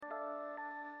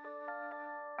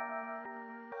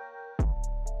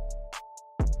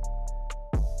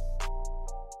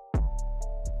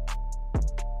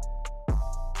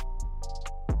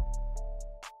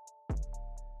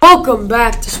Welcome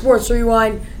back to Sports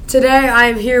Rewind. Today I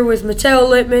am here with Mateo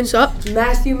Littman, What's up?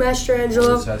 Matthew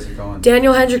Mastrangelo, How's it going?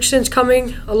 Daniel Hendrickson's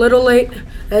coming a little late,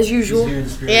 as usual,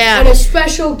 Yeah. and a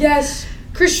special guest,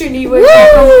 Christian Ewing.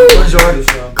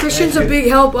 Christian's a big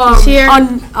help He's here.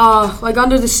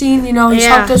 under the scene. You know, he's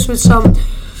Yeah. helped us with some.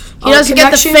 He doesn't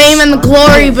get the connections, fame and the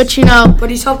glory, but you know. but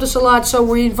he's helped us a lot. So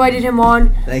we invited him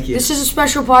on. Thank you. This is a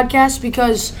special podcast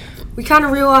because we kind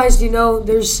of realized,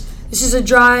 this is a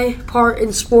dry part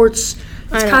in sports.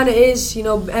 I It know. kind of is.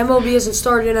 MLB hasn't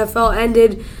started, NFL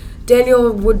ended.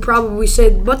 Daniel would probably say,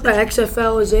 "What the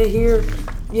XFL is it here?"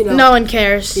 No one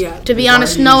cares. Yeah. To be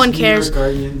honest, no one cares.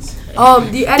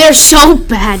 They're so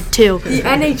bad, too. The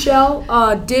NHL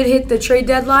did hit the trade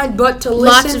deadline, but to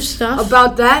Lots listen of stuff.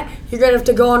 about that, you're going to have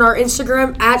to go on our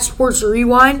Instagram at Sports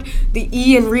Rewind. The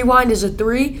E in Rewind is a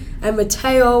 3, and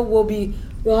Mateo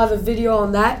will have a video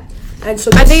on that. And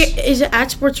so I think, is it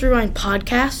at Sports Rewind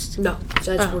Podcast? no, it's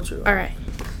at Sports Rewind. All right.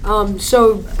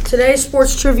 So today's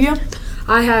sports trivia,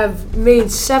 I have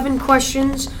made 7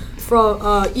 questions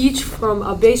from each from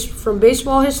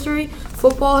baseball history,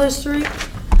 football history,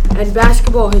 and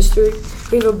basketball history.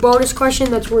 We have a bonus question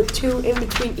that's worth 2 in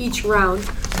between each round.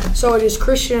 So it is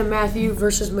Christian and Matthew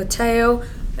versus Mateo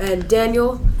and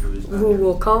Daniel, who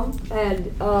will come.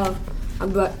 And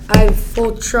but I have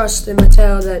full trust in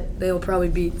Mateo that they'll probably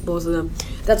beat both of them.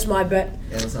 That's my bet.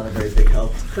 Yeah, that's not a very big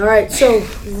help. All right, so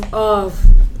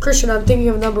Christian, I'm thinking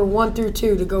of number 1 through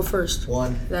 2 to go first.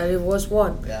 1. That it was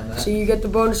 1. Yeah, I'm So you get the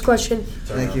bonus question.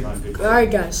 Thank you. All right,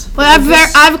 guys. Well,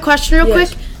 I have a question real Yes.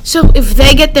 quick. So if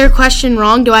they get their question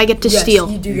wrong, do I get to Yes, steal?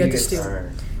 you do get to steal.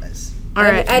 Nice. All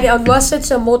right. And unless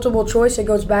it's a multiple choice, it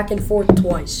goes back and forth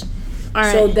twice. All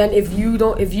right. So then if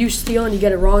you steal and you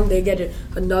get it wrong, they get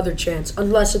another chance,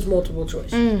 unless it's multiple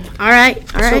choice. All right.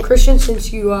 So Christian,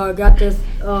 since you got the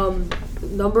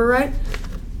number right,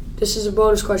 this is a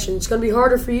bonus question. It's going to be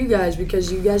harder for you guys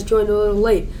because you guys joined a little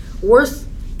late. Worth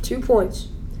 2 points.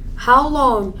 How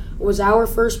long was our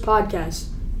first podcast?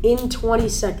 In 20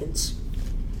 seconds.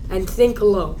 And think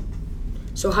low.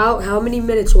 So how many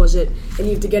minutes was it? And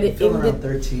you have to get it Feeling in. around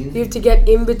 13. You have to get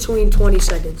in between 20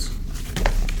 seconds.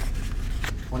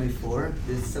 24.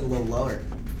 This is a little lower.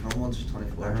 Normal ones are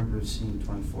 24. I remember seeing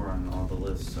 24 on all the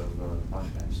lists of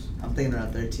podcasts. I'm thinking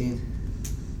around 13.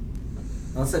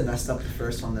 Unless I messed up the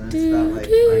first one, then it's about like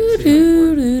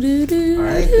 2. All I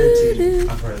right, think 13.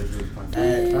 I'll probably agree with 24.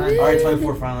 Fine. All right,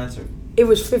 24, final answer. It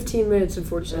was 15 minutes and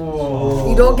 40 seconds. Oh.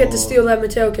 You don't get to steal that,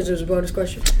 Mateo, because it was a bonus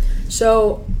question.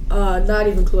 So, not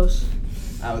even close.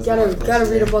 I was a lot Gotta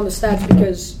closer read there. up on the stats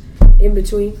because in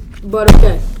between. But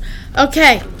okay.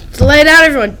 Okay. To lay it out,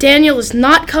 everyone. Daniel is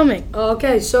not coming.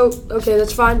 Okay,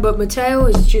 that's fine. But Mateo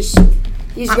is just.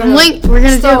 He's I'm gonna. late. We're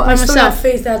gonna do it by I still got myself.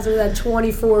 faith after that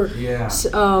 24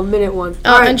 minute one.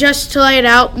 All right. And just to lay it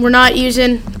out, we're not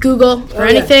using Google or Oh,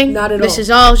 yeah, anything. not at This all. is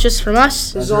all just from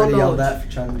us. I was It's all already yelled knowledge. at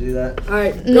for trying to do that. All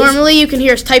right. Normally, you can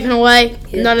hear us typing away.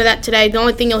 Yeah. None of that today. The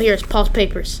only thing you'll hear is Paul's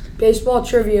papers. Baseball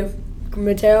trivia,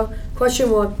 Mateo.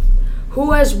 Question 1.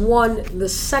 Who has won the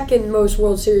second most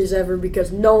World Series ever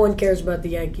because no one cares about the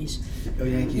Yankees? Go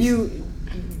Yankees.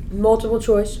 Multiple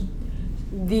choice.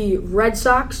 The Red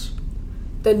Sox,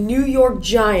 the New York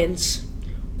Giants,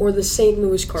 or the St.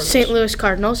 Louis Cardinals? St. Louis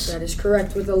Cardinals. That is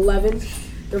correct with 11.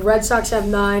 The Red Sox have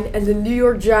 9, and the New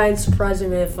York Giants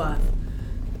surprisingly have 5.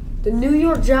 The New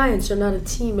York Giants are not a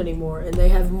team anymore, and they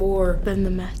have more Then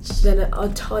the Mets. than a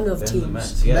ton of Then the teams.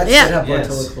 Mets, yeah. That's Yeah. it. Have Yes.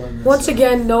 Bartolo Colon. Once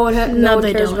again, no one No, one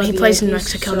they cares don't. about He the plays in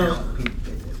Yankees, Mexico so now.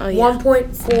 Oh, yeah. 1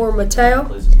 point for Mateo.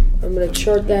 I'm going to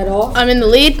chart that off. I'm in the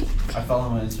lead. I follow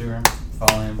him on Instagram.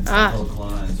 Follow him. Ah. Follow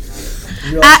Cologne on Instagram.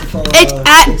 You also follow, It's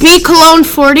at B Cologne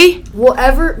 40.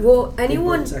 Will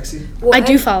anyone Sexy. will I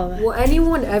do any- follow that. Will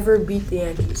anyone ever beat the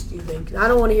Yankees, do you think? I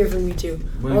don't want to hear from you two.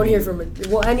 What I do want to you hear from it.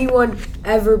 Will anyone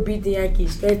ever beat the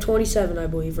Yankees? They have 27, I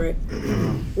believe, right?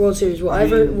 World Series. Will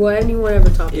anyone ever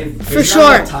top them? If For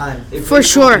baseball- sure. Time. If For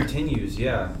baseball sure. continues,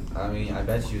 yeah. I mean, I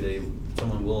bet you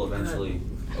someone will eventually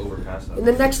overpass them. In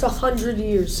the next 100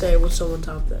 years, say, will someone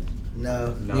top them?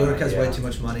 No. No, New York has way yeah. too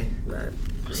much money.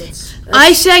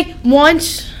 I say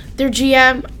once their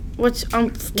GM,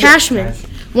 Cashman, Cash.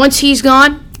 once he's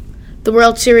gone, the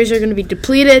World Series are going to be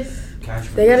depleted. Cash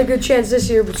They got a good chance this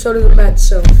year, but so do the Mets.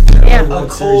 So Yeah. A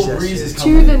cold breeze is to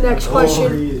coming. the next Cold question.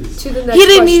 breeze. To the next He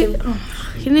didn't question.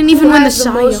 He didn't even Who win the has the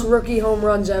Cy most Young. rookie home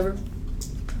runs ever?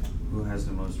 Who has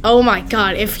the most? Oh my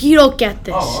God! If you don't get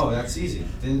this, Oh, that's easy.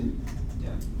 Then, yeah.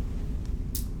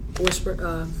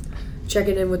 Whisper.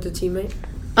 Checking in with the teammate.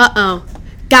 Uh-oh.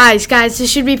 Guys,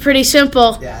 this should be pretty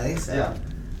simple. Yeah, I think so. Yeah.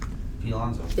 Pete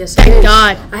Alonso. Yes, Thank it is.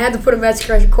 God. I had to put a Mets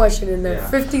question in there. Yeah.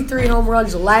 53 home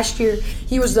runs last year.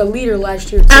 He was the leader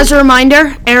last year. As a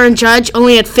reminder, Aaron Judge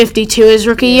only had 52 his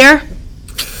rookie year.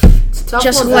 It's a tough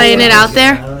Just one. laying it out I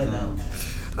there. don't really know.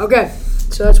 Okay,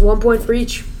 so that's 1 point for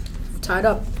each. Tied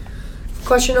up.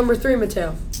 Question number 3,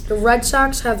 Mateo. The Red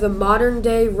Sox have the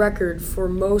modern-day record for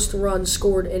most runs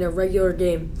scored in a regular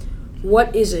game.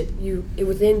 What is it?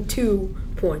 Within 2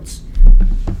 points.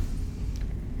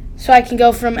 So I can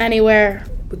go from anywhere.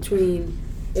 Between,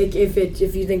 if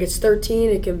you think it's 13,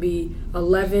 it can be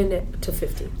 11 to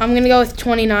 15. I'm going to go with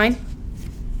 29.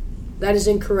 That is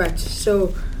incorrect.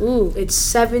 So Ooh. it's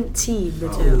 17,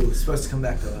 Mateo. Ooh, it's supposed to come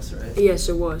back to us, right? Yes,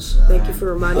 it was. Thank you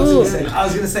for reminding Ooh. me. of that. I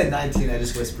was gonna say 19. I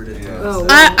just whispered it. To Oh,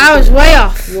 us. I was way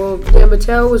off. Well, yeah,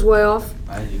 Mateo was way off.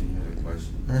 I didn't even hear the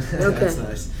question. That's Okay.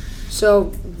 nice.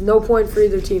 So no point for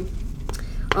either team.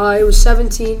 It was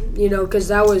 17, because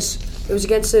it was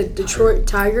against the Detroit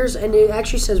Tigers, and it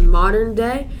actually says modern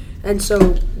day, and so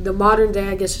the modern day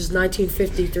I guess is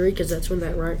 1953 because that's when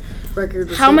that record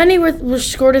was. How set. many were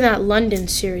scored in that London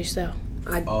series, though?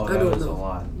 I Oh, I that don't was a know,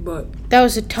 lot. but That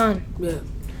was a ton. yeah.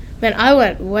 Man, I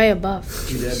went way above.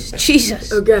 You did.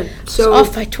 Jesus. Okay, so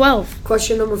Off by 12.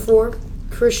 question number 4,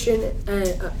 Christian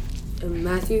and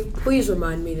Matthew, please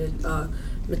remind me to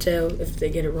Mateo if they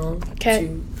get it wrong. Okay.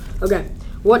 Okay.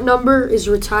 What number is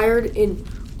retired in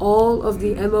all of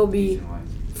the MLB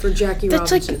for Jackie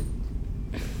That's like- Robinson?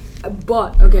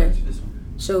 But okay. This one?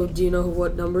 So do you know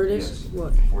what number it is? Yes.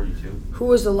 What? 42. Who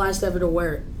was the last ever to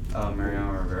wear it?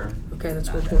 Mariano Rivera. Okay, that's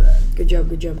Not 1 that point. bad. Good job.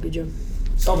 Good job. Good job.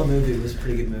 Saw the movie. It was a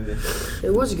pretty good movie.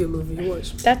 It was a good movie. It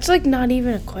was. That's like not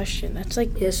even a question. That's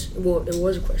like Yes. Well, it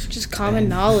was a question. just common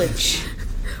knowledge.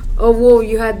 Oh well,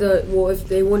 you had the if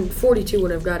they wouldn't 42 would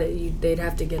have got it, they'd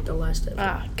have to get the last ever.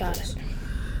 Ah, got it.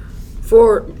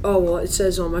 It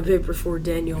says on my paper for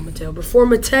Daniel Mateo. But for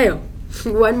Mateo,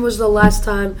 when was the last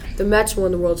time the Mets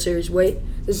won the World Series? Wait,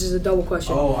 this is a double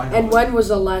question. Oh, I know. And when was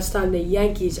the last time the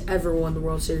Yankees ever won the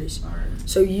World Series? All right.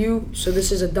 So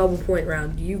this is a double point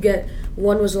round. You get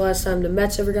when was the last time the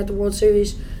Mets ever got the World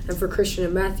Series, and for Christian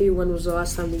and Matthew, when was the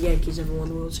last time the Yankees ever won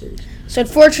the World Series? So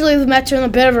unfortunately, the Mets are in a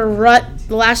bit of a rut.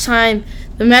 The last time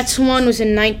the Mets won was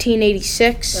in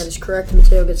 1986. That is correct.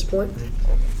 Mateo gets a point.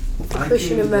 For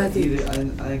Christian and Matthew, I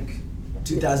think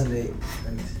 2008.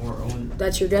 or Owen.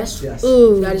 that's your guess. Yes.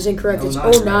 Ooh, That is incorrect. No, It's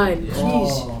not 09. right. Jeez.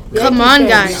 Oh. Come Yankee on, fans.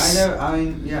 guys.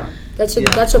 Yeah. That's a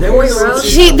Yeah. that's a They point were the round. World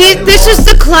see, this is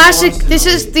the classic. Lost in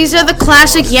These 08. are the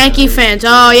classic Yankee fans.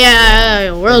 Oh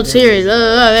yeah, World Series.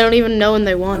 They don't even know when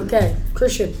they won. Okay,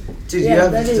 Christian. Dude, Yeah, you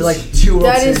have that is- like 2 World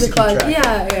That Series is the to keep class.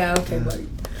 track. Yeah, okay, buddy.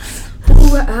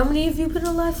 How many have you been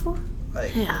alive for?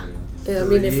 Like, Yeah. Yeah, I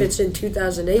mean, if Three. it's in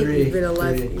 2008, Three. you've been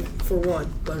alive Three. for 1.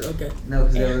 But okay, no,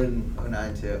 because they were in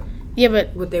 09 too. Yeah,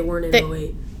 but but they weren't in They-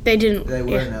 08. they didn't. They were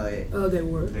yeah. in 08. Oh, they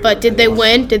were. But did they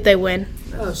win? Did they win?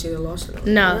 Oh, see, they lost it.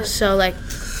 No. Alright. So like,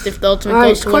 if the ultimate All goal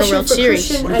right, is to win a question World for Series.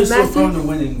 Christian. We're And just so Matthew? prone to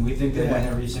winning. We think they win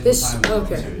every single This time. in the World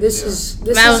okay. Series. This Yeah. is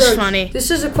this That is was a, funny.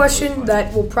 This is a question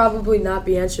that will probably not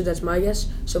be answered. That's my guess.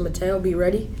 So Mateo, be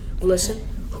ready. Listen.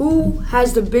 Who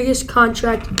has the biggest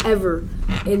contract ever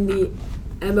in the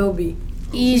MLB?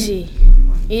 Easy,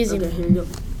 easy. Okay, here you go.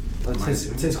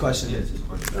 It's his question. Yeah, it's his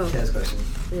question. Oh, It's his question.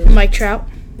 Mike Trout,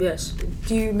 yes.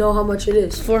 Do you know how much it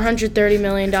is? $430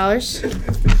 million.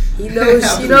 He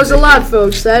knows. He knows a lot,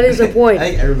 folks. That is a I point.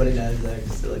 think everybody knows that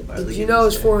because they're like part of Did the you game know it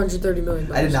was this 430 million?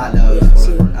 year. I did not know it Yeah, was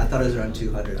see. 400. I thought it was around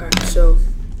 200. All right, so.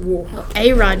 Whoa.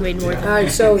 A-Rod made more All than right,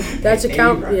 so that's a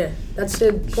count. A-Rod. Yeah, that's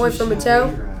the point for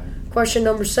Mateo. Question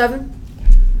number 7.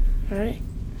 All right.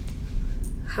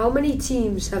 How many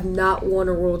teams have not won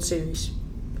a World Series?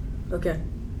 Okay,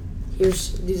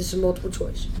 these are some multiple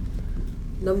choice.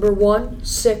 Number 1,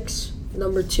 6.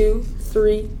 Number 2,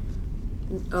 3.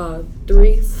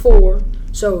 3, 4.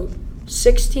 So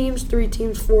 6 teams, 3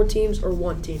 teams, 4 teams, or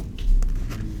 1 team.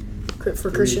 For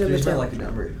Christian and There's no Mateo. lucky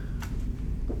number.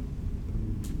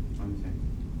 Let me think.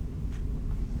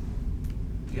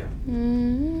 Yeah,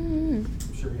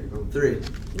 sure. Yeah, go. 3.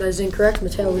 That is incorrect.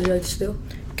 Mateo, would you like to steal?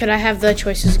 Could I have the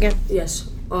choices again? Yes.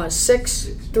 6,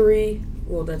 3.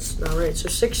 Well, that's not right. So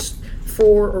 6,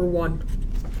 4, or 1.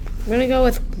 I'm gonna go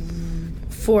with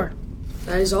 4.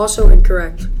 That is also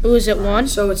incorrect. Ooh, is it 1?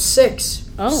 So it's 6.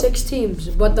 Oh. 6 teams.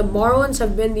 But the Marlins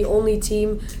have been the only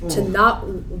team to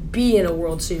not be in a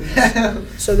World Series.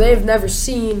 So they've never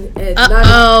seen it.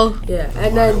 Uh-oh. Yeah,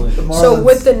 and then The so Marlins-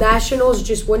 with the Nationals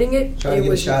just winning it, Trying to it get a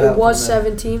was shout out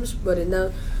 7 teams, but it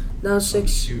now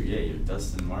 6. Shoot, yeah, you're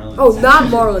Dustin Marlins. Oh, not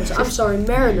Marlins. I'm sorry,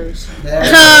 Mariners. There.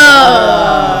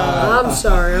 Oh. I'm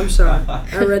sorry.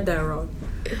 I read that wrong.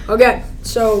 Okay,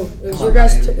 so it was Come your on,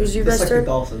 guys' man. it was your Just guys' like the turn.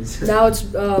 Dolphins. Now it's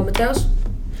Mateo's.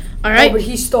 All right. Oh, but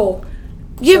he stole.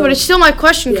 Yeah, So- but it's still my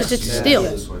question because Yes. it's a Yeah, steal.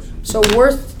 that's this question. So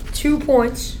worth 2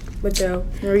 points, Mateo.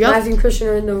 There we go. Matthew and Christian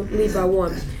are in the lead by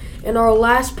 1. In our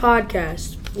last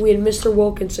podcast, we had Mr.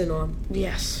 Wilkinson on.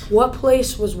 Yes. What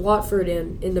place was Watford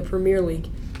in the Premier League?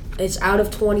 It's out of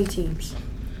 20 teams.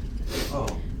 Oh.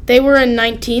 They were in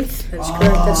 19th. That's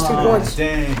correct. That's 2 points.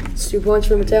 Dang. It's 2 points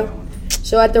for Mateo.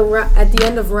 So at the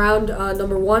end of round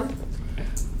number 1,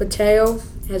 Mateo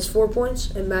has 4 points,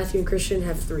 and Matthew and Christian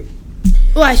have 3.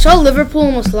 Oh, I saw Liverpool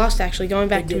almost lost actually. Going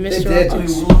back to They Mr. did. I mean,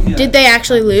 Wilkins. we're looking at- Did they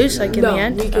actually lose? Like in No, the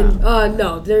end? we can.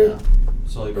 No, they're. No.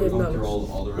 So like They we're have going numbers. through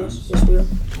all the rounds. Yes, we are.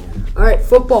 All right,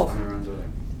 football. How many rounds are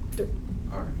there?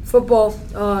 Alright.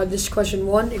 Football. This is question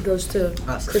 1. It goes to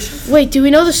Us. Christian. Wait, do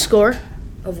we know the score?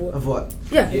 Of what? Of what?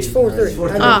 Yeah, it's 4-3. It's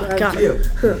 4-3. Got it.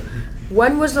 You.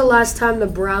 When was the last time the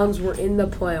Browns were in the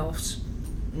playoffs?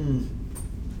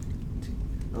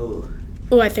 Oh,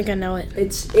 Oh, I think I know it.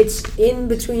 It's in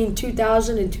between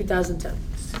 2000 and 2010.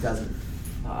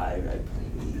 2005, I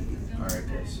believe. Alright,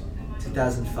 guys.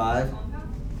 2005.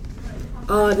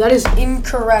 That is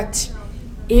incorrect.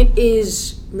 It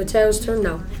is Mateo's turn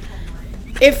now.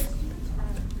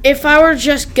 If I were to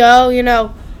just go,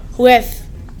 with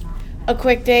a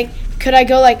quick thing, could I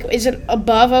go like, is it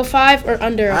above 05 or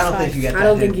under 05? I don't think you get that. I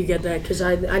don't think dude. you get that because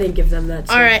I didn't give them that.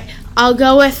 so- All right, I'll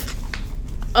go with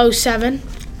 07.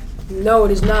 No,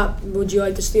 it is not. Would you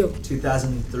like to steal?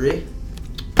 2003.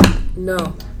 No,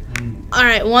 All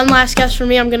right, one last guess for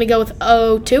me. I'm gonna go with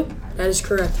 02. that is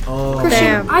correct. Oh, Christian,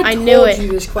 Damn, I I told knew it.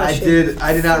 you this I question.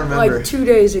 I did not remember. Like 2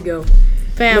 days ago.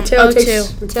 Bam, Mateo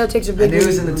 02. takes a I big knew it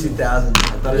was lead. in the 2000s. I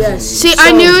thought it was Yes. in the See, I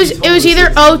So- knew it was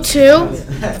either 02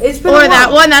 It's been or a that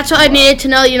while. one. That's what I needed to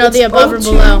know. It's The above or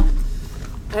 02. below.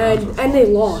 And they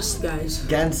lost, guys.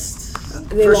 against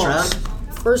They first lost.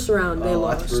 round. First round, they Oh,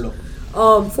 lost. that's brutal.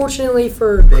 Fortunately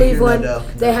for Baker Cleveland, Mayfield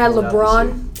they had pulled out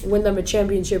LeBron win them a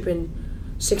championship in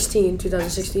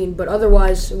 2016. But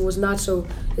otherwise, it has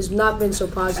not been so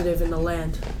positive in the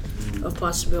land of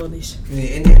possibilities. I mean,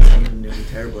 the Indians haven't been doing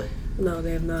terribly. No,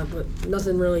 they have not, but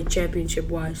nothing really championship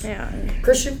wise. Yeah.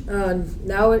 Christian,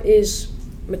 now it is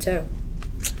Mateo.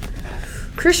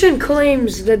 Christian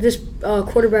claims that this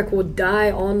quarterback will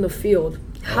die on the field.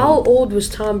 How old was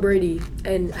Tom Brady,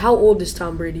 and how old is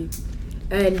Tom Brady?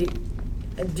 And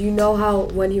do you know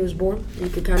when he was born? You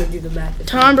could kind of do the math.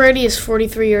 Tom Brady is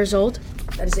 43 years old.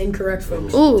 That is incorrect,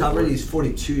 folks. Ooh. Tom Brady's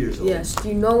 42 years old. Yes. Do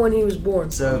you know when he was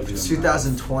born? So if it's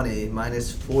 2020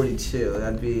 minus 42,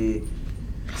 that'd be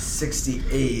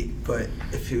 68. But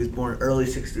if he was born early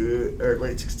 60 or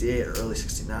late 68 or early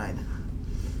 69.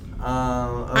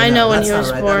 I know when that's he not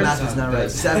was right. born. That math is not right.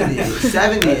 78.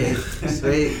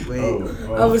 78. Wait.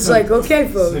 I was like, okay,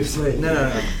 folks. Wait.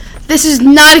 No. This is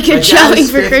not a My good dad showing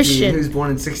is for 50, He Christian. was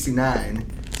born in 69.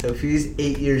 So if he's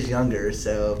 8 years younger,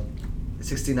 so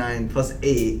 69 plus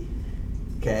 8,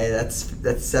 okay,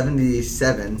 that's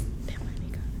 77.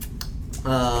 It's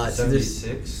either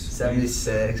 76?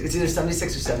 76. It's either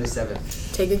 76 or 77.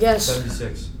 Take a guess.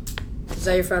 76. Is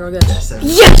that your final guess? 77.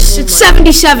 Yes, it's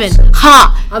 77.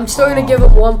 Ha! I'm still going to give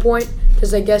him 1 point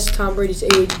because I guessed Tom Brady's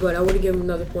age, but I would have given him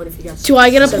another point if he got Do I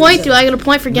get a point? 77. Do I get a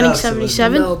point for getting No, so it's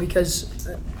 77? No, because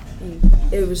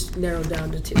it was narrowed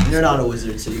down to 2. You're not a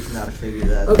wizard, so you cannot figure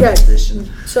that Okay.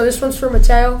 position. So this one's for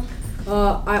Mateo.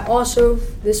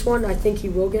 This one I think he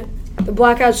will get. The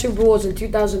Blackout Super Bowl was in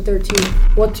 2013.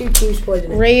 What 2 teams played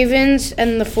in it? Ravens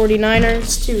and the 49ers.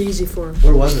 It's too easy for him.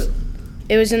 Where was it?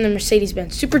 It was in the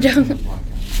Mercedes-Benz Superdome.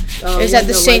 It was when at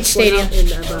the Saints lights went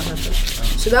Stadium. out in about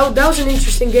halftime. So that was an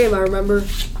interesting game. I remember.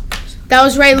 That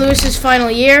was Ray Lewis's final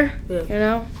year.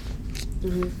 Yeah.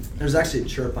 There was actually a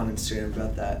chirp on Instagram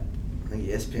about that. I think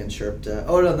ESPN chirped.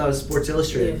 Oh no, that was Sports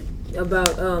Illustrated. Yeah.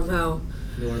 About how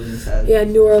New Orleans had.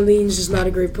 New Orleans is not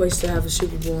a great place to have a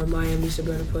Super Bowl, and Miami's a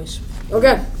better place.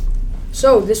 Okay,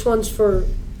 so this one's for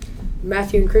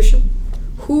Matthew and Christian.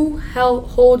 Who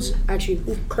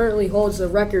currently holds the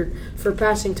record for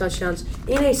passing touchdowns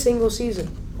in a single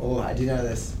season? Oh, I do know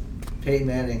this. Peyton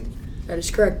Manning. That is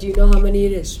correct. Do you know how many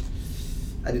it is?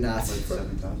 I do not. Like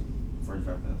 7,000?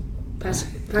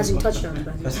 45,000? Passing touchdowns,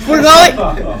 man.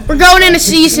 We're going in a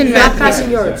season, Not Matt.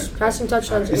 passing yards. Passing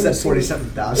touchdowns You in said a single,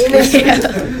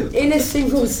 47,000. in a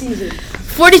single season.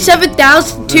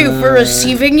 47,002 for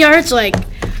receiving yards. Like,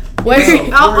 where?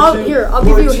 I'll give you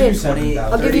a hint. 20,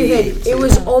 I'll give you a hint. 38. It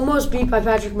was almost beat by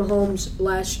Patrick Mahomes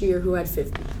last year, who had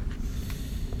 50.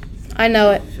 I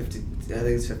know it. 50. I think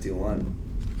it's 51.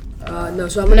 No,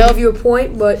 so I'm gonna Nope. give you a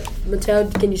point, but Mateo,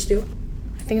 can you steal?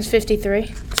 I think it's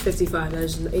 53. It's 55. That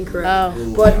is incorrect.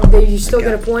 Oh. But you still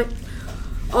get a point.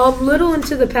 Little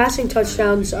into the passing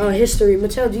touchdowns history.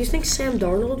 Mateo, do you think Sam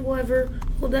Darnold will ever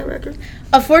hold that record?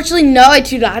 Unfortunately, no, I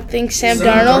do not think Sam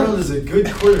Darnold. is a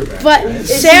good quarterback. But right?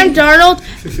 Sam Darnold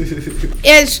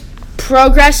is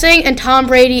progressing and Tom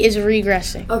Brady is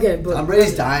regressing. Okay, but Tom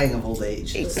Brady's dying of old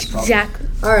age. That's the problem. Exactly.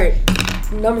 all right.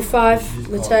 Number 5, Just call it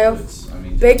Mateo. quits. I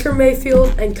mean, Baker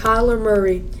Mayfield and Kyler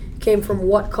Murray came from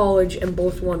what college and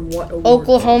both won what award?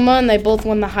 Oklahoma, and they both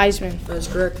won the Heisman. That's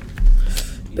correct.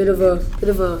 Bit of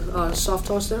a soft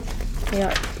toss there,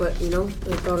 Yeah. but I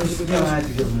thought it was a good you know, I guess. had to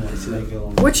give him one to make it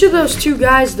along. Which of those two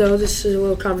guys, though, this is a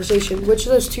little conversation, which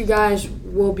of those two guys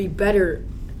will be better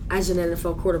as an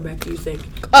NFL quarterback, do you think?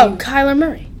 Oh, Kyler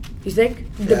Murray. You think?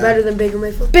 Yeah. Better than Baker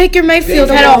Mayfield? Baker Mayfield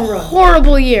Baker had a long run.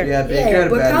 horrible year. Yeah, Baker Yeah, had a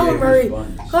but bad Kyler year. Murray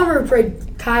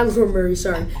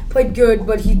played good,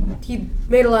 but he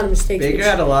made a lot of mistakes. Baker which-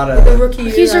 had a lot the of. rookie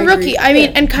year, He's I a agree. rookie. I mean,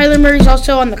 Yeah. and Kyler Murray's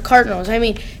also on the Cardinals. I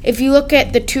mean, if you look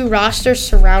at the two rosters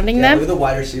surrounding Yeah, look them, at the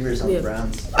wide receivers on Yeah. the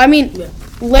Browns. I mean, Yeah.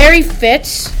 Larry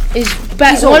Fitz is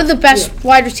He's one old, of the best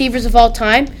wide receivers of all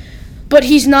time, but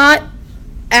he's not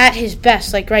at his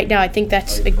best. Like right now, I think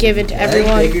that's a given to I think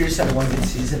everyone. Baker just had one good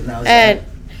season, and that was And it.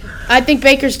 I think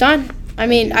Baker's done. I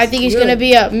mean, I think he's Good. going to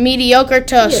be a mediocre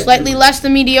to slightly less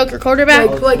than mediocre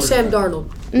quarterback. like Sam Darnold.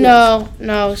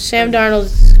 No, Sam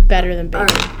Darnold's better than All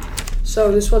Baker. right.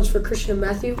 So this one's for Christian and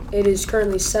Matthew. It is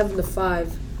currently 7-5.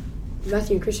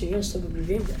 Matthew and Christian, you gotta step up your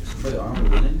game, guys. Wait, aren't we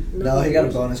winning? No, he got a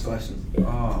bonus question.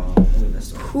 Oh. We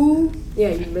missed one. Who? Yeah,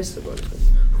 you missed the bonus.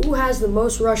 Who has the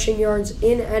most rushing yards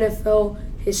in NFL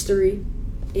history,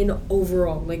 in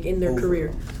overall, like in their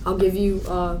career? I'll give you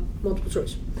multiple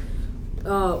choice.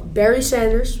 Barry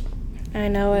Sanders, I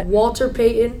know it. Walter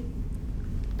Payton,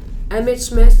 Emmett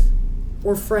Smith,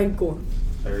 or Frank Gore.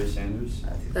 Barry Sanders?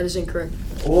 That is incorrect.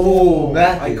 Oh, I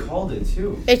Matthew. called it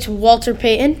too. It's Walter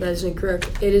Payton. That is incorrect.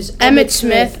 It is Emmett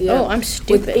Smith. Yeah. Oh, I'm With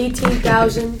stupid.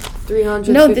 18,355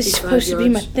 No, this is supposed to be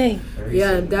my yards. thing. Barry Yeah,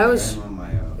 Sanders that was- ran on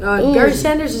my, Ooh. Barry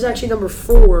Sanders is actually number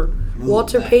 4. Ooh,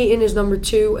 Walter man. Payton is number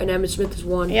 2, and Emmett Smith is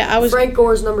 1. Yeah, I was- Frank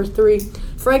Gore is number 3.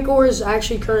 Frank Gore is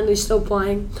actually currently still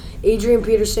playing. Adrian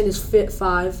Peterson is fit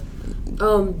 5.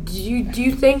 Do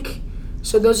you think?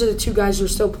 So those are the two guys who are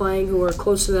still playing who are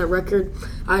close to that record.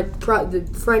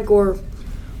 Frank Gore.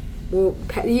 Well,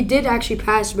 he did actually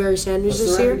pass Barry Sanders What's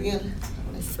this the year. record again?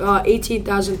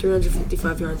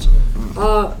 18,355 yards.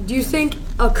 Do you think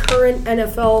a current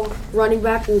NFL running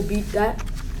back will beat that?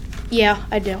 Yeah,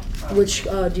 I do. Which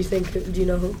do you think? Do you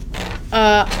know who?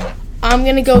 I'm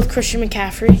gonna go with Christian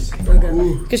McCaffrey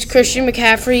Okay. because Christian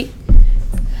McCaffrey.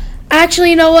 Actually,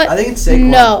 you know what? I think it's Saquon.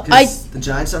 No, 'cause the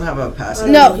Giants don't have a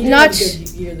passing. No, He didn't not have a good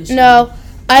year this No,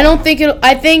 I don't think it.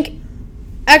 I think,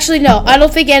 actually, no, I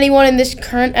don't think anyone in this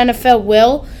current NFL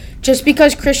will, just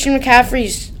because Christian McCaffrey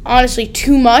is honestly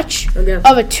too much Okay.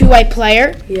 of a two-way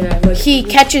player. Yeah, like He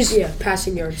catches. Yeah,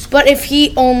 passing yards. But if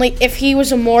he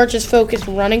was a more just focused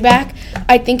running back,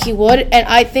 I think he would, and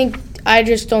I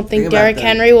just don't think Think about Derrick that.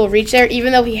 Henry will reach there,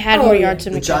 even though he had Oh, more yeah. yards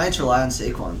than The McCaffrey. Giants rely on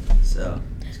Saquon, so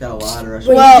he's got a lot of rushing.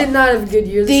 But Well, he did not have a good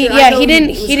year this year. I know He didn't.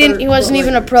 was He didn't. hurt, He wasn't but,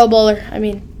 even a like, Pro Bowler. I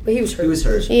mean, But he was hurt. He was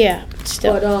hurt. yeah, but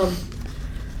still. But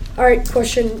all right.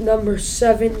 Question number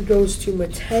 7 goes to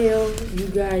Mateo. You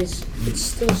guys, it's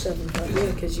still 7-5.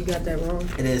 Yeah, because you got that wrong.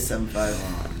 It is 7-5.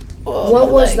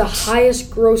 What was the highest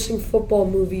grossing football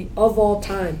movie of all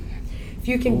time? If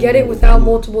you can get it without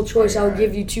multiple choice, I'll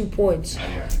give you 2 points.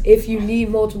 If you need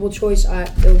multiple choice,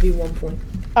 it'll be 1 point.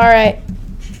 All right.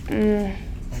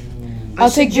 I'll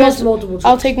take suggest multiple. multiple choice.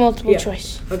 I'll take multiple Yeah.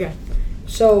 choice. Okay.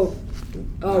 So,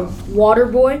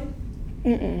 Waterboy,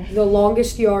 Mm-mm. The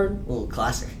Longest Yard, Little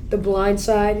classic. The Blind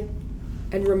Side,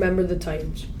 and Remember the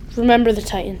Titans. Remember the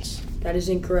Titans. That is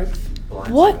incorrect.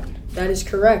 What? That is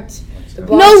correct. The No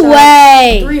Blind Side,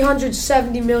 way.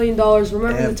 $370 million.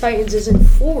 Remember Yeah. the Titans is in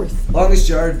 4th. Longest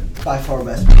yard, by far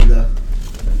best movie though.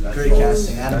 Great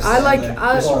casting. Adam Sandler, I like-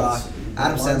 Chris I- Rock.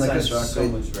 Adam Sandler, Chris Rock. So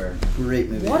much better. Great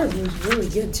movie. Waterboy's really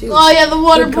good too. Oh yeah, the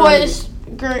Water Good Boy comedy. is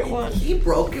a great one. He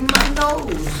broke in my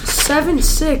nose.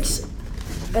 7-6.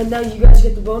 And now you guys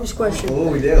get the bonus question. Oh,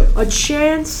 we do. A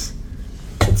chance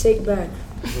to take back.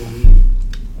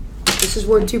 This is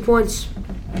worth 2 points.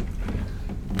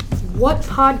 What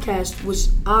podcast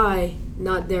was I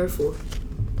not there for?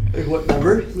 Like what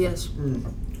number? Yes.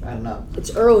 I don't know.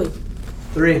 It's early.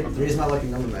 3. 3 is my lucky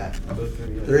number, Matt.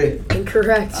 3.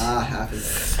 Incorrect.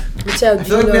 Happens. Mateo, I do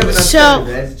feel you like we have know an this? So-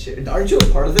 unfair advantage. Aren't you a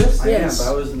part of this? I am, Yes. but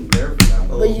I wasn't there for that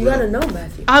one. But you gotta know,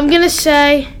 Matthew. I'm gonna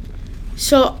say.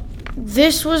 So,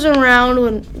 this was around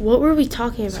when. What were we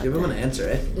talking about? Give him then? an answer,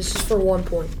 eh? This is for 1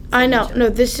 point. I know. No,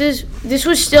 this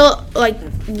was still like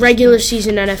regular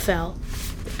season NFL.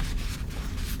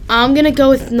 I'm gonna go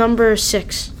with number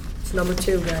 6. It's number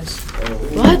 2, guys.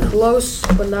 What? Close,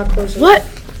 but not close enough.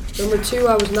 What? Number 2,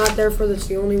 I was not there for. That's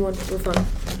the only one. We're fine.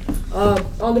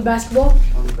 On the basketball.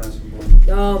 On the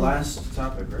basketball. Last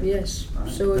topic, right? Yes.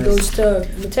 Alright. So it goes to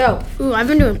Mattel. Ooh, I've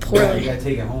been doing You poorly. gotta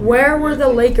take it home. Where were the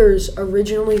Lakers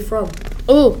originally from?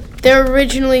 Ooh, they're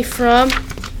originally from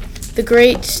the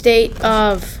great state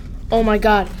of. Oh my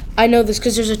God, I know this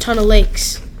because there's a ton of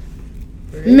lakes.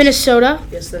 Minnesota.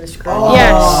 Yes, that is correct.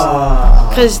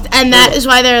 Yes. And that is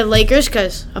why they're Lakers,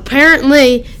 because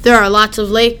apparently there are lots of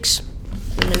lakes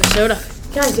in Minnesota.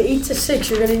 Guys, 8-6.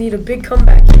 You're gonna need a big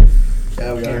comeback here.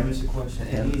 Yeah, we Can't are. miss a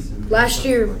question. Last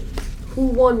year, who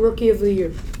won Rookie of the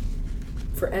Year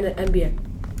for NBA?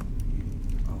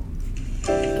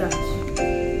 Guys, I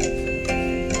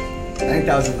think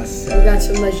that was in the we set. got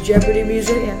some nice Jeopardy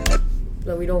music.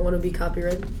 No, we don't want to be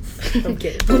copyrighted. I'm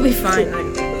kidding. We'll be fine.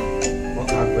 What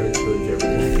copyright to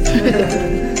Jeopardy?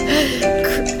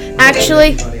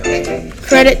 Actually,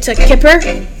 credit to Kipper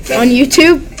on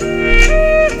YouTube.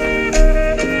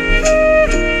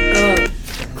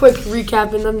 Quick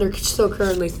recapping them. They're still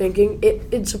currently thinking.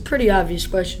 It's a pretty obvious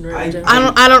question, right?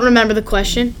 I don't remember the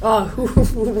question.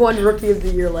 Who won Rookie of the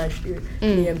Year last year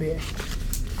in the NBA?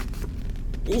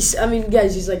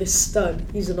 Guys, he's like a stud.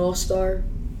 He's an all-star.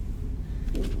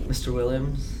 Mr.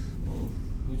 Williams.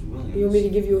 Who's Williams? You want me to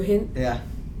give you a hint? Yeah.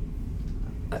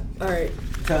 All right.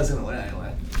 I was gonna win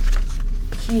anyway.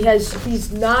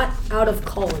 He's not out of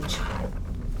college.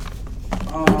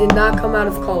 He did not come out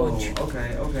of college. Okay.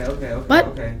 What?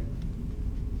 Okay.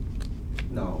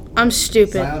 No. I'm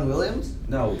stupid. Zion Williams?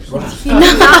 No.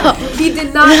 He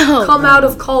did not No. come out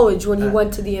of college when he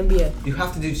went to the NBA. You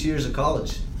have to do 2 years of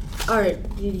college. All right,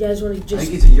 you guys want to I just?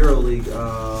 think it's a EuroLeague.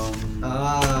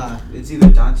 It's either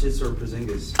Doncic or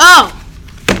Porzingis. Oh,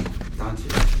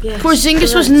 Doncic. Yes,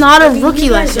 Porzingis was correct. not a You rookie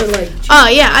guys last are year. like, Oh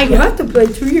yeah, you I have to play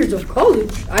 2 years of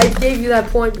college. I gave you that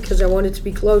point because I wanted to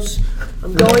be close.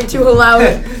 I'm going to allow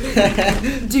it,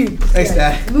 dude. Thanks,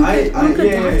 Dad. Luka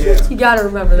yeah. Doncic, you gotta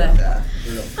remember that. Yeah.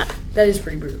 That is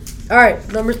pretty brutal. All right,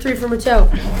 number 3 for Mattel.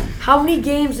 How many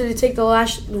games did it take the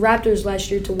Raptors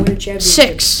last year to win a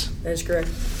championship? 6. That is correct.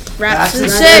 Raps and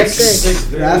Raps and 6. Six.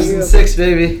 Raps and 6,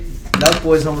 baby. That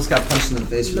boys almost got punched in the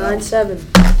face for that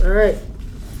 9-7. All right.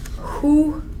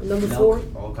 Who? Number 4.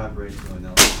 All copyrights going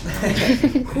out.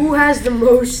 one. Who has the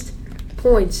most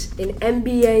points in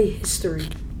NBA history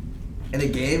In a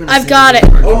game? I've got it.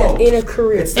 Oh. in a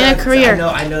career? It's In a that- career.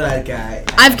 I know that guy.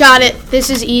 I've got it. This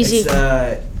is easy.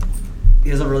 It's, he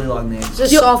has a really long name. It's a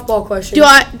Do- softball question. Do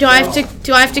I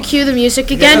have to cue the music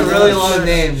He has a again? really long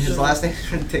name. His last name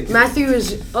is ridiculous. Matthew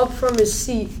is up from his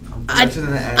seat. I Starts with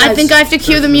an S. I think I have to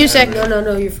cue the music.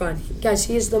 No, you're fine. Guys,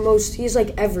 he is the most. He's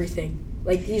like everything.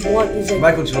 Like he's like.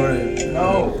 Michael Jordan.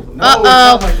 No.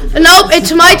 Nope,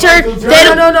 it's my turn. No, They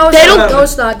no, don't. no, they no, don't- no,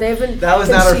 it's not. They haven't. That was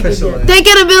not our conceded official yet. name. They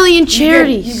get a million You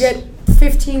charities. get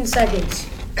 15 seconds.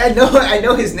 I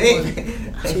know his name.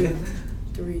 2,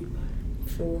 3,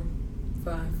 4,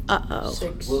 5, Uh-oh.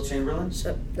 6, Will Chamberlain?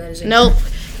 7. That is it. Nope.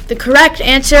 The correct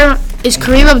answer is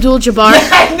Kareem Abdul-Jabbar.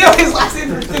 I know his last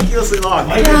name is ridiculously long.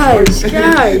 Guys. Dude,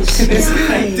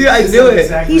 I knew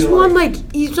it. He's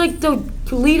he's like the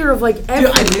leader of like Dude,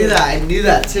 everything. I knew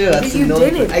that too. That's You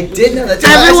annoying. didn't. I did know that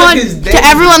too. To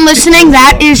everyone listening,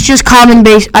 that is just common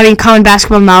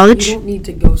basketball You knowledge. don't need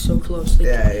to go so close. Like,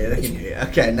 Yeah, they can hear you.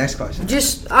 Okay, next question.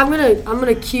 Just I'm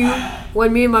gonna cue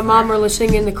when me and my mom are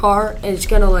listening in the car, and it's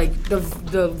gonna like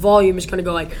the volume is gonna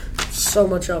go like so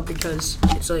much up because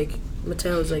it's like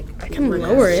Mateo is like. I can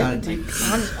lower it. Sounded deep.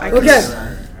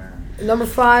 Okay. Number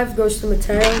 5 goes to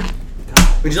Mateo.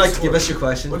 Would you like to give us your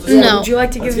question? What's No. Would you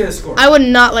like to Let's give? get a score. I would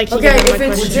not like to Okay, give if them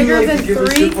my it's question. bigger than Give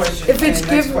us 3, your question, if it's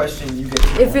and next give, question, you get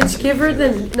your if it's giver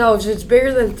than no, if it's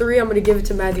bigger than 3, I'm gonna give it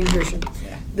to Matthew Christian.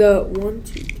 Yeah. The 1,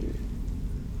 2, 3,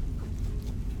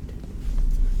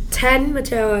 10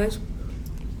 Mateo has.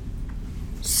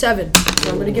 7. So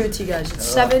I'm gonna give it to you guys. It's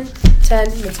 7, 10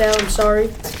 Mateo. I'm sorry.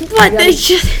 What? You They guys-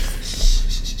 just,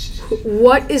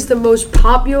 What is the most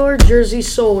popular jersey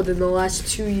sold in the last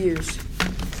 2 years?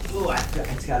 Oh,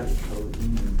 it's gotta be Kobe.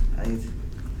 I mean,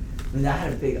 that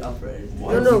had a big upgrade.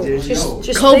 No,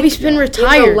 just Kobe's think been in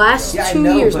retired. the last Yeah, I 2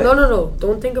 know, years. but- No.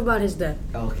 Don't think about his death.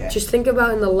 Okay. Just think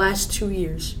about in the last 2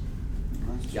 years.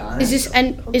 Giannis. is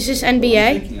this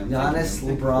NBA? Giannis,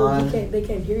 Well, LeBron. they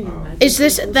can't hear you, man. Is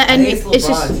this the I think it's NBA? Is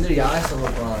LeBron. this It's either Giannis or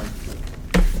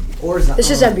LeBron. Or Zion. This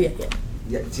is NBA. Yeah.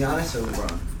 Yeah, Giannis or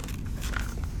LeBron.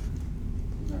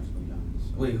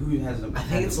 Wait, who has them? I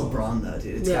think it's LeBron though,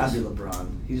 dude. It's Yes. gotta be LeBron.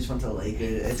 He just went to the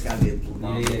Lakers. It's gotta be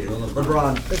LeBron. Yeah, LeBron.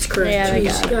 LeBron. That's correct. Yeah, they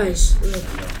Jeez, got it. guys.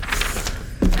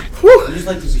 I just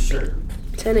like to be sure.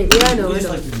 10-8. Yeah, I know. We I just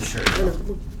know. like to be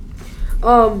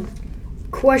sure.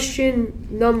 Question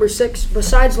number 6.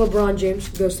 Besides LeBron James,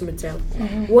 goes to Mateo.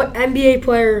 What NBA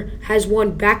player has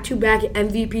won back-to-back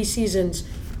MVP seasons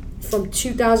from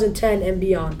 2010 and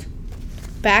beyond?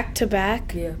 Back to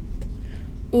back. Yeah.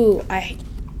 Ooh, Alright,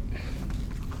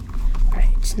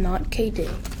 it's not KD.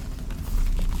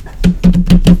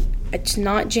 It's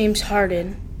not James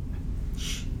Harden.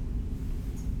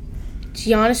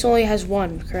 Giannis only has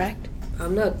one, correct?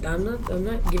 I'm not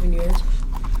giving you answers.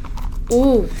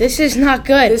 Ooh, this is not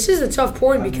good. This is a tough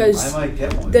point because I might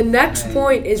get one. the next And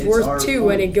point is it's worth our 2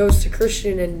 point. and it goes to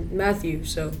Christian and Matthew.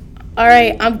 So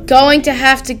Alright, I'm going to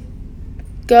have to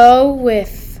go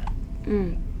with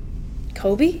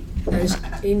Kobe? that is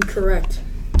incorrect.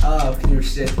 Oh, can you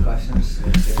restate the questions?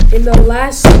 In the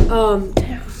last,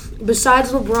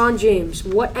 besides LeBron James,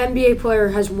 what NBA player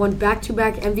has won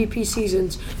back-to-back MVP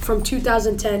seasons from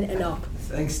 2010 and up?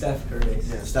 I think Steph Curry.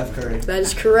 Yeah, Steph Curry. That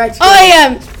is correct. Oh, I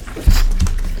am.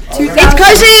 It's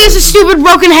because it is a stupid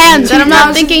broken hand that I'm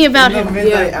not thinking about him.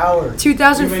 Midnight hour.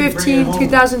 2015,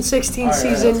 2016 All right,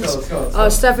 seasons, let's go.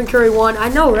 Stephen Curry won. I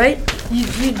know, right?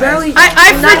 You barely.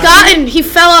 I've forgotten. He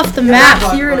fell off the map.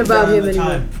 not hearing about him anymore.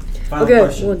 Time. Final Okay,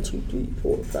 question. 1, 2, 3,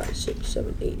 4, 5, 6,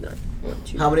 7, 8, 9. 1,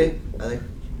 2. How many? I think.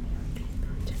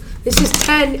 This is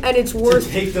 10, and it's worth.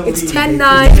 Take the It's lead.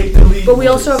 10-9. Take the lead, But we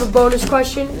also boys. have a bonus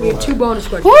question. We have 2 bonus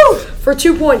questions. Woo! For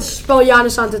 2 points, spell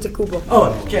Giannis Antetokounmpo.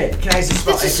 Oh, okay. Can I just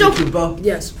spell This is so- Antetokounmpo?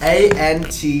 Yes,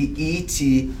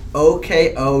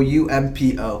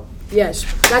 ANTETOKOUMPO. yes.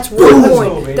 That's 1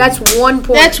 point. baby. That's 1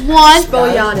 point. That's one. Spell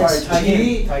Alright, Giannis. tie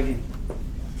game. Tie game.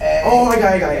 Oh, I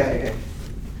got it.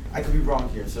 I could be wrong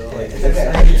here, so like, Okay.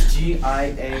 I think it's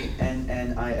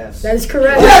GIANNIS. That is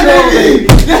correct.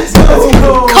 Let's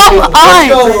go. Come on.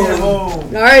 Oh.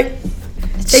 All right.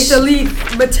 Take the lead.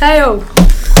 Mateo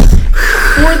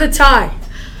for the tie.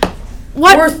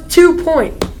 What? Worth 2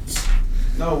 points.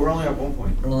 No, we're only at 1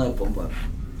 point. We're only up 1 point.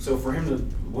 So for him to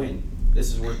win,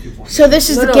 this is worth 2 points. So this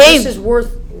is No, the no, game. This is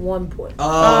worth 1 point.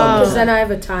 Oh. Because then I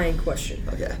have a tying question.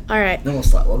 Okay. All right. Then we'll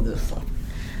slap. We'll do a slap.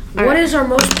 All What right. is our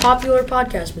most popular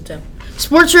podcast, Mateo?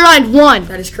 Sports Rewind 1.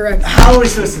 That is correct. How are we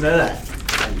supposed to know that?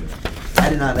 I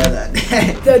did not know that.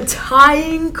 The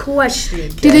tying question.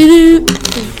 Do-do-do.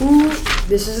 Who?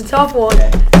 This is a tough one.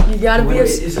 You gotta be a.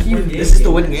 Is this You, one game? This is the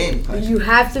win game. you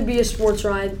have to be a sports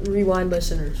rewind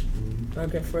listeners.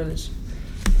 Okay, for this.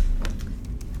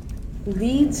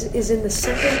 Leeds is in the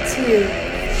 2nd tier.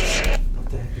 What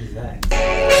the heck is that?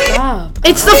 Stop.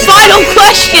 It's the final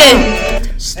question.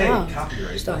 Stop. Hey,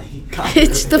 copyright. Stop.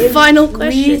 It's the final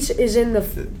question. Leeds is in the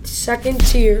 2nd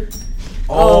tier.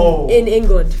 Oh. In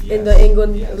England, in the Yes.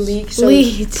 England Yes. league. So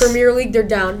Leeds. Premier League, they're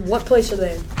down. What place are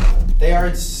they in? They are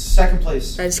in 2nd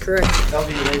place. That is correct.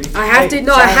 W, baby. I have to.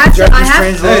 No, shout I out have to. Jeffrey I have.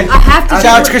 Strangelove. I have to. Shout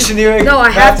give out a- to Christian Ewing. No, I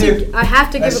have Matthew. to. I have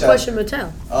to Nice give a shot. question,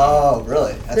 Mattel. Oh,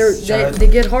 really? They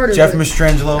get harder. Jeff but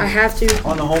Mastrangelo I have to.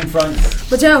 on the home front.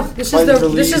 Mattel, this is Fighting for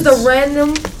this is Leeds. the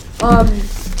random.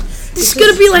 This is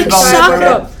gonna be like Football soccer.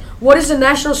 World What is the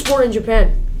national sport in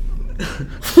Japan?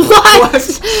 What? I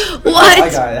What?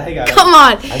 got it. I got it. Come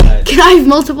on. I got it. Can I have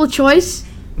multiple choice?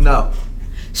 No.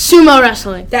 Sumo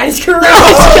wrestling. That is correct.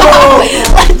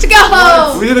 Let's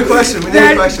go. We need a question. We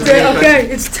need a question. We need a question. Okay,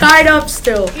 it's tied up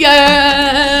still.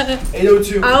 Yeah.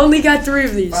 802. I only got 3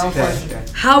 of these. Final question.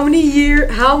 How many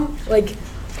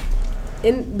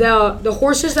in the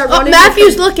horses that Oh, run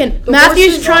Matthew's in looking. the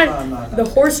Matthew's horses- trying. the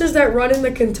horses that run in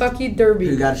the Kentucky Derby.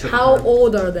 Who got shot? How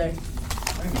old are they? I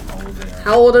don't know how old they are.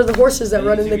 How old are the horses that They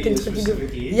run need in to the be a Kentucky specific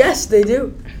Derby? age? Yes, they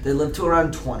do. They live to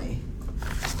around 20.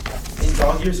 In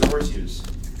dog years or horse years?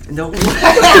 No. In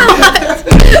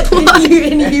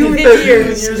human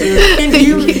years. In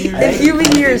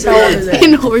human years, how old are they?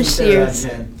 In horse years.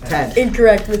 10.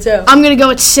 Incorrect, Mateo. I'm gonna go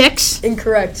at 6.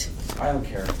 Incorrect. I don't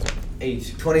care.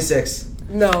 8. 26.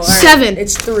 No. all right. 7.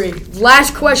 It's 3.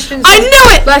 Last question. I knew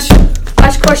it. Last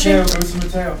question. Mateo, goes to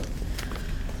Mateo.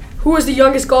 Who was the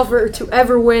youngest golfer to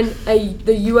ever win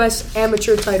the U.S.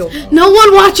 amateur title? No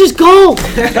one watches golf.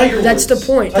 Tiger That's the Woods.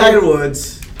 point. Tiger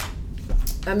Woods.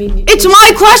 I mean, It's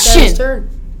my question. His turn.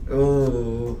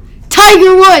 Oh.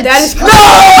 Tiger Woods. That is correct.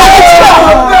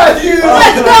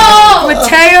 Let's go.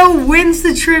 Mateo wins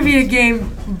the trivia game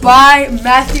by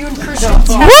Matthew and Christian. Woo!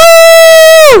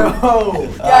 Oh.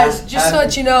 Guys, just to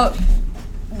let you know,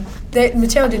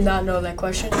 Mateo did not know that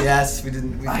question. Yes, we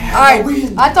didn't. All right,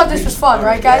 I thought this was fun,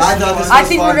 right, guys? I thought this I was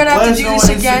think fun. we're gonna have Let to us do know this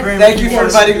on again. Instagram. Thank you for Yes.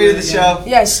 inviting me to the show.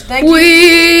 Yes, thank you.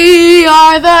 We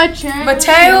are the champions.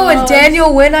 Mateo and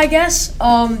Daniel win, I guess.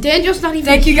 Daniel's not even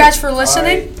Thank you here. guys for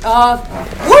listening.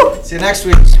 Woo! See you next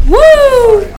week.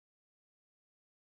 Woo!